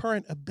or our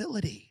current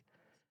ability.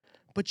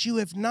 But you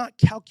have not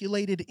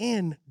calculated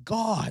in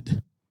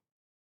God.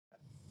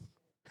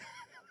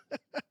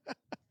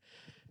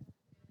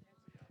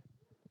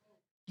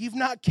 You've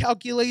not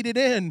calculated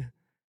in.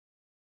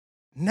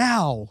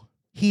 Now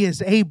he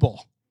is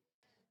able.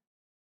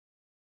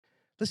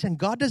 Listen,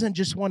 God doesn't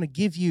just want to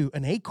give you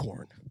an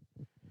acorn.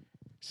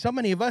 So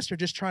many of us are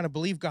just trying to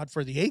believe God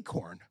for the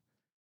acorn.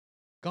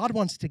 God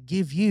wants to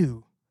give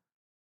you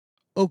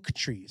oak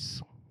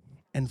trees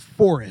and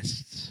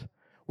forests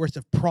worth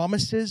of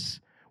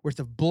promises, worth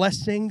of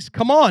blessings.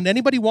 Come on,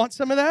 anybody want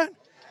some of that?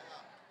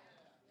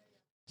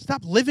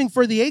 Stop living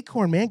for the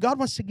acorn, man. God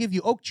wants to give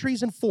you oak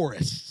trees and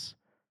forests.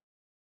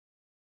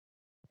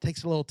 It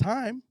takes a little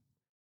time.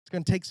 It's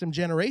going to take some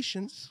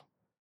generations.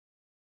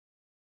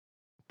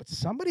 But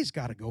somebody's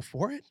got to go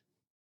for it.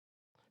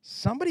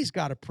 Somebody's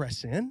got to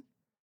press in.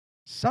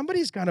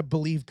 Somebody's got to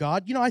believe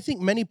God. You know, I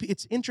think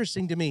it's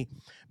interesting to me.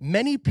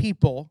 Many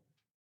people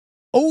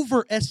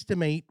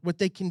overestimate what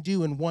they can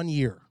do in 1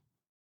 year,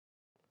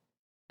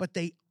 but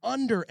they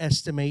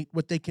underestimate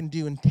what they can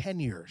do in 10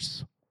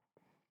 years.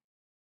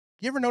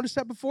 You ever noticed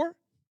that before?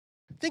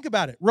 Think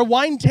about it.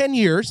 Rewind 10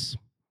 years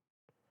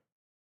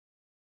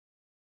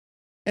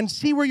and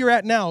see where you're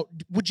at now.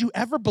 Would you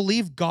ever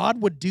believe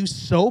God would do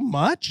so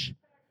much?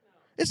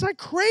 It's like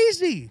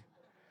crazy.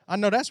 I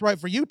know that's right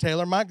for you,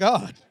 Taylor. My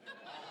God.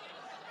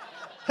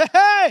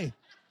 Hey!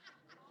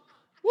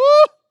 Woo!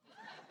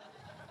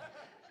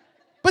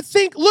 But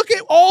look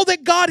at all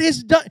that God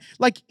has done.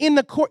 Like in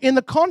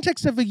the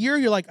context of a year,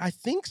 you're like, I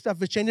think stuff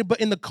has changed. But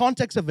in the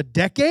context of a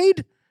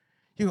decade,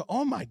 you go,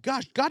 oh my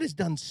gosh, God has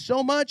done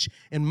so much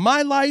in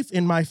my life,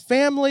 in my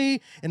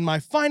family, in my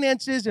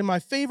finances, in my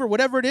favor,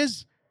 whatever it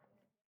is.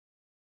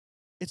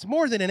 It's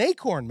more than an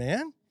acorn,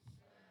 man.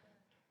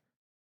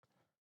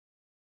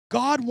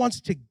 God wants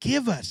to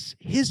give us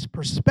his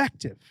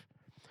perspective.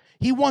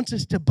 He wants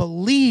us to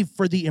believe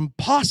for the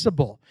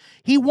impossible.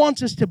 He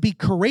wants us to be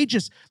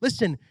courageous.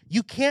 Listen,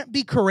 you can't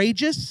be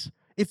courageous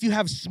if you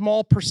have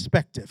small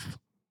perspective.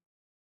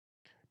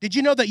 Did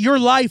you know that your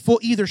life will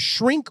either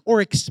shrink or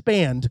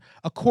expand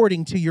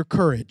according to your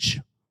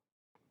courage?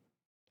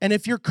 And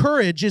if your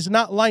courage is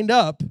not lined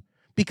up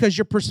because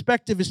your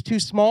perspective is too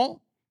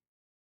small,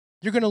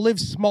 you're going to live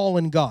small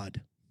in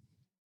God.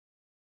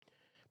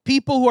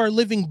 People who are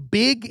living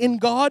big in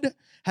God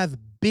have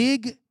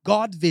big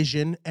God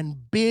vision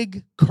and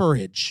big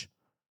courage.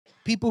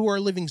 People who are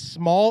living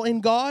small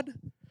in God,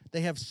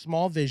 they have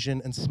small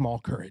vision and small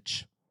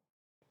courage.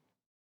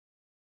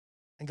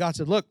 And God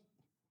said, look,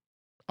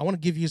 I want to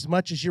give you as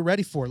much as you're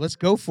ready for. Let's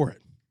go for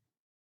it.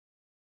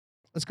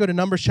 Let's go to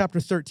Numbers chapter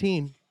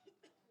 13.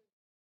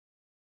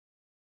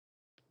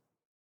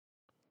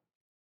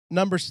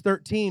 Numbers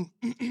 13,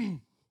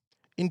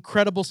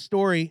 incredible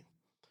story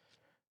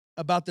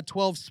about the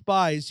 12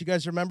 spies. You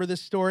guys remember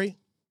this story?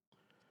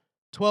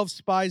 12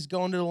 spies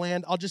go into the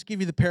land. I'll just give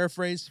you the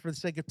paraphrase for the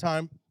sake of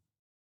time.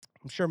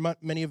 I'm sure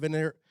many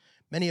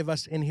of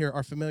us in here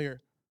are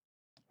familiar.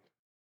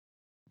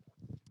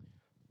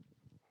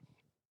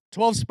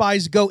 12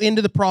 spies go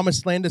into the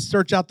promised land to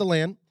search out the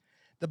land.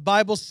 The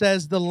Bible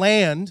says the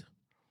land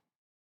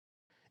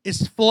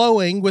is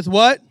flowing with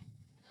what?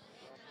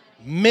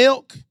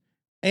 Milk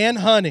and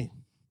honey.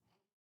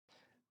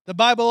 The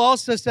Bible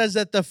also says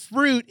that the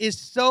fruit is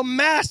so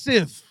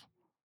massive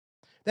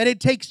that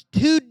it takes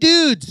 2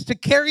 dudes to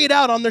carry it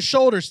out on their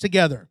shoulders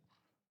together.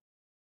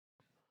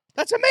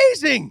 That's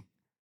amazing.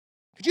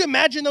 Could you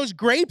imagine those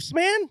grapes,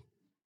 man?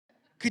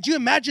 Could you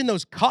imagine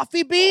those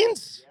coffee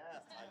beans?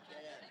 Yes,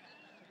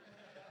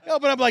 I can.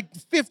 Open up like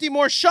 50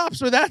 more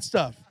shops with that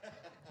stuff.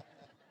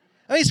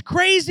 I mean, it's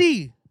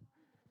crazy.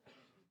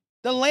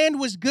 The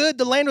land was good.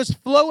 The land was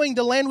flowing.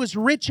 The land was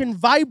rich and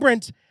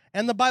vibrant.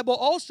 And the Bible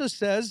also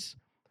says,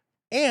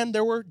 and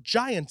there were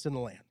giants in the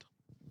land.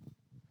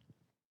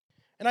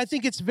 And I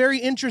think it's very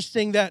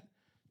interesting that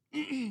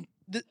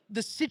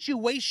the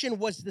situation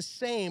was the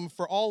same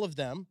for all of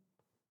them,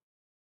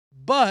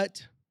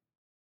 but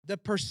the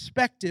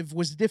perspective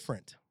was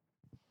different.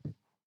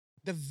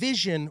 The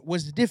vision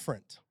was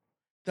different.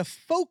 The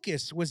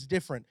focus was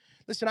different.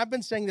 Listen, I've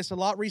been saying this a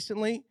lot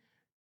recently,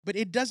 but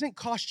it doesn't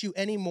cost you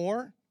any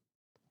more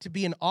to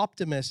be an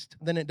optimist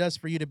than it does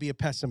for you to be a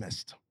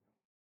pessimist.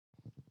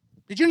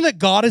 Did you know that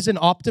God is an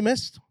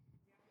optimist?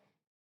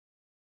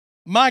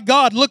 My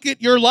God, look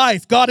at your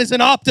life. God is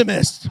an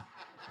optimist.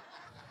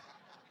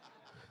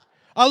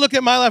 I look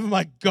at my life, I'm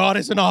like, God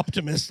is an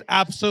optimist.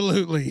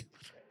 Absolutely.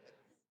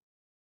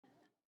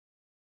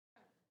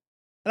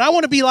 And I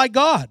want to be like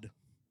God.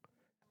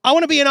 I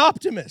want to be an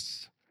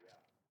optimist.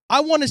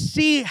 I want to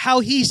see how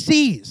he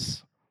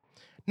sees.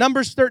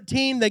 Numbers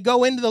 13, they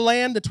go into the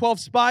land, the 12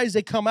 spies,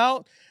 they come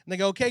out, and they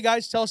go, okay,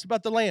 guys, tell us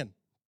about the land.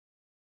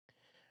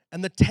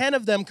 And the 10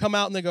 of them come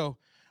out, and they go,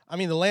 I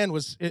mean,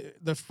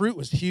 the fruit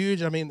was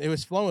huge. I mean, it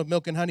was flowing with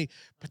milk and honey,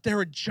 but there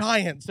were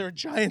giants. There were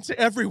giants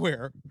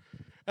everywhere.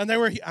 And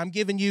I'm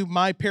giving you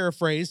my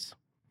paraphrase.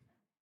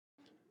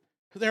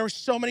 There were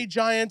so many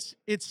giants.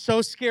 It's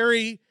so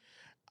scary.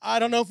 I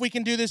don't know if we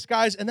can do this,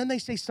 guys. And then they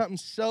say something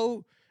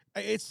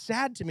it's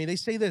sad to me. They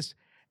say this,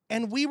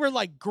 and we were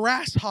like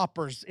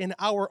grasshoppers in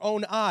our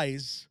own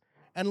eyes.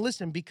 And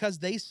listen, because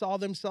they saw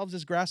themselves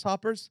as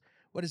grasshoppers,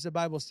 what does the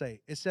Bible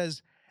say? It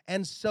says,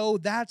 and so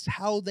that's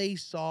how they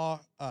saw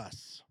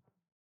us.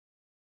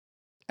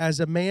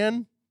 As a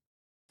man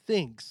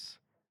thinks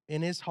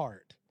in his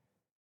heart.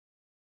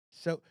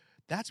 So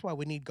that's why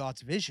we need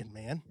God's vision,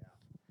 man.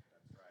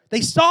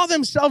 They saw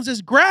themselves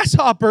as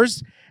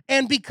grasshoppers,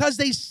 and because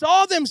they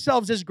saw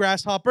themselves as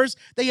grasshoppers,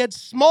 they had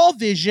small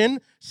vision,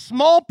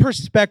 small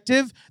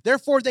perspective,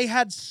 therefore they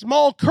had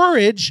small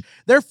courage,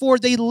 therefore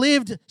they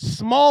lived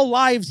small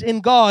lives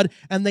in God,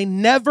 and they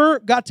never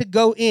got to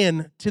go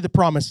in to the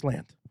promised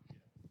land.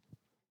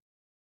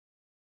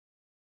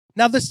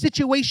 Now, the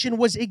situation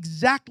was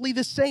exactly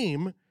the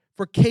same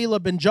for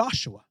Caleb and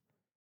Joshua,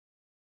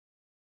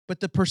 but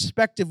the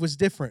perspective was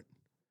different.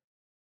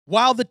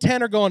 While the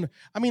 10 are going,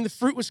 I mean, the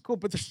fruit was cool,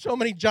 but there's so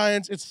many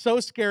giants. It's so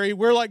scary.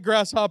 We're like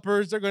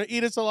grasshoppers. They're going to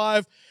eat us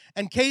alive.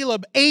 And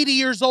Caleb, 80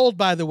 years old,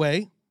 by the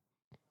way.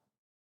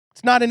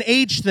 It's not an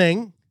age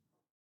thing.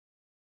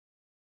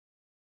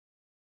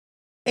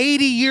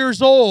 80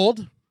 years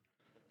old.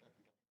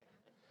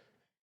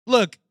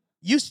 Look,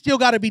 you still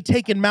got to be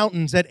taking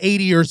mountains at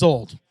 80 years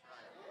old.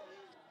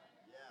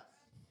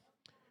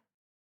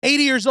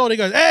 80 years old, he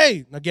goes,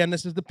 hey, again,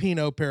 this is the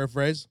Pinot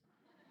paraphrase.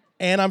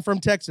 And I'm from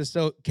Texas,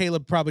 so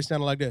Caleb probably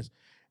sounded like this.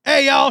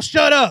 Hey, y'all,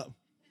 shut up.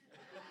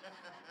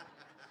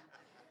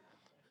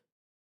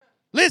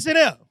 Listen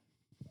up.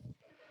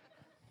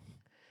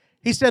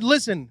 He said,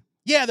 listen,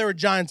 yeah, there were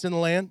giants in the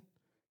land.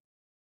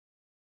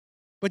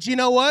 But you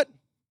know what?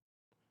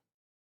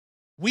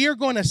 We are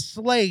going to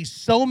slay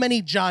so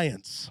many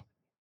giants.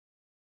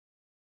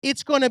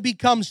 It's going to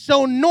become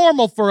so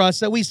normal for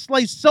us that we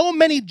slay so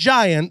many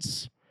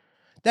giants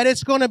that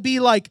it's going to be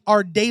like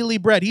our daily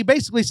bread. He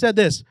basically said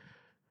this.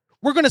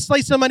 We're going to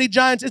slay so many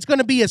giants, it's going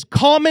to be as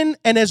common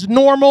and as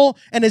normal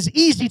and as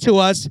easy to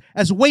us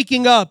as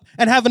waking up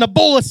and having a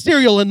bowl of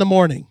cereal in the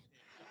morning.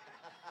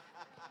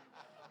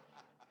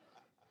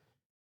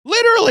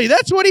 Literally,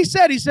 that's what he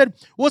said. He said,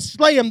 we'll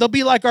slay them. They'll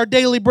be like our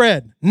daily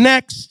bread.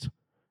 Next.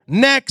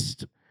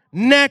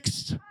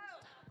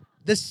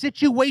 The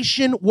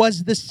situation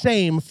was the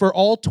same for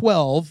all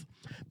 12,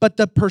 but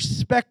the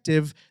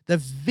perspective, the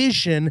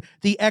vision,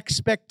 the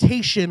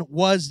expectation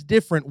was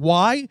different.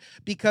 Why?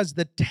 Because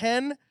the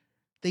 10,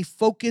 they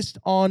focused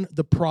on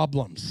the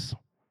problems.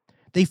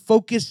 They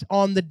focused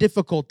on the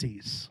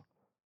difficulties.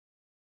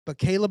 But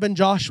Caleb and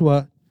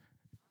Joshua,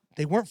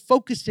 they weren't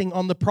focusing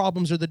on the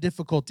problems or the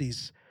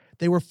difficulties.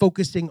 They were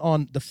focusing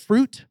on the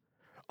fruit,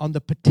 on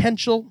the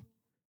potential,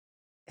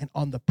 and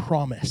on the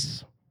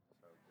promise.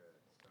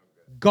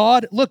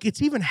 God, look,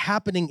 it's even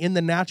happening in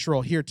the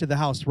natural here to the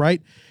house,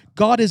 right?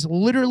 God is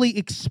literally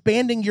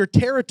expanding your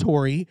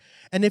territory,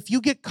 and if you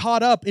get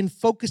caught up in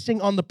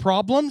focusing on the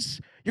problems,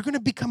 you're going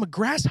to become a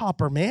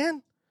grasshopper,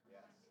 man.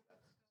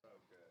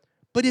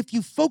 But if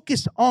you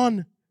focus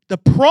on the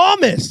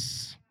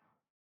promise,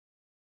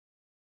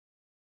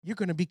 you're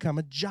going to become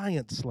a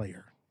giant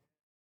slayer.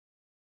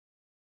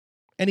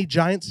 Any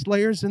giant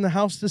slayers in the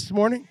house this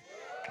morning?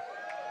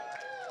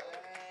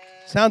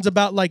 Sounds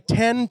about like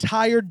 10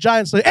 tired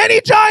giant slayers.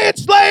 Any giant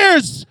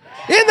slayers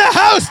in the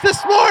house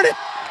this morning?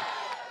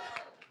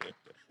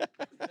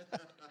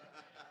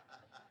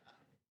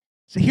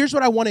 So here's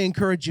what I want to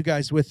encourage you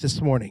guys with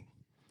this morning.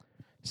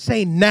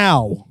 Say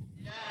now.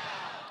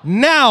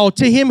 Now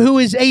to him who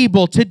is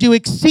able to do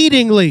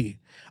exceedingly,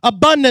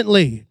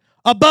 abundantly,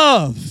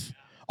 above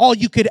all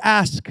you could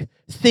ask,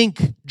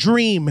 think,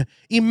 dream,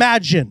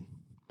 imagine.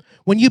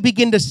 When you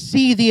begin to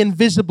see the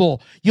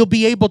invisible, you'll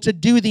be able to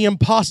do the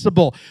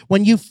impossible.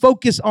 When you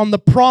focus on the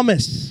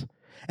promise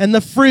and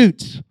the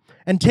fruit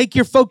and take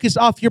your focus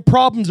off your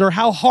problems or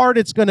how hard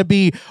it's going to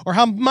be or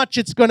how much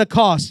it's going to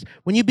cost,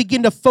 when you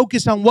begin to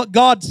focus on what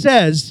God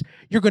says,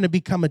 you're going to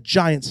become a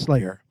giant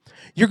slayer.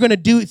 You're going to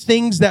do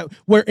things that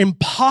were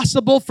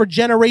impossible for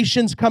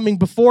generations coming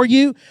before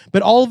you,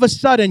 but all of a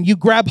sudden you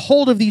grab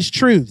hold of these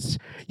truths.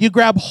 You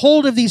grab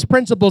hold of these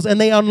principles and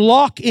they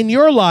unlock in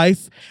your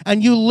life,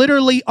 and you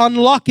literally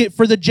unlock it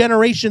for the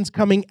generations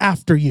coming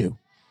after you.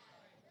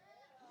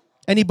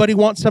 Anybody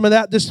want some of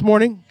that this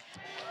morning?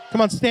 Come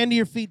on, stand to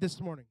your feet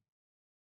this morning.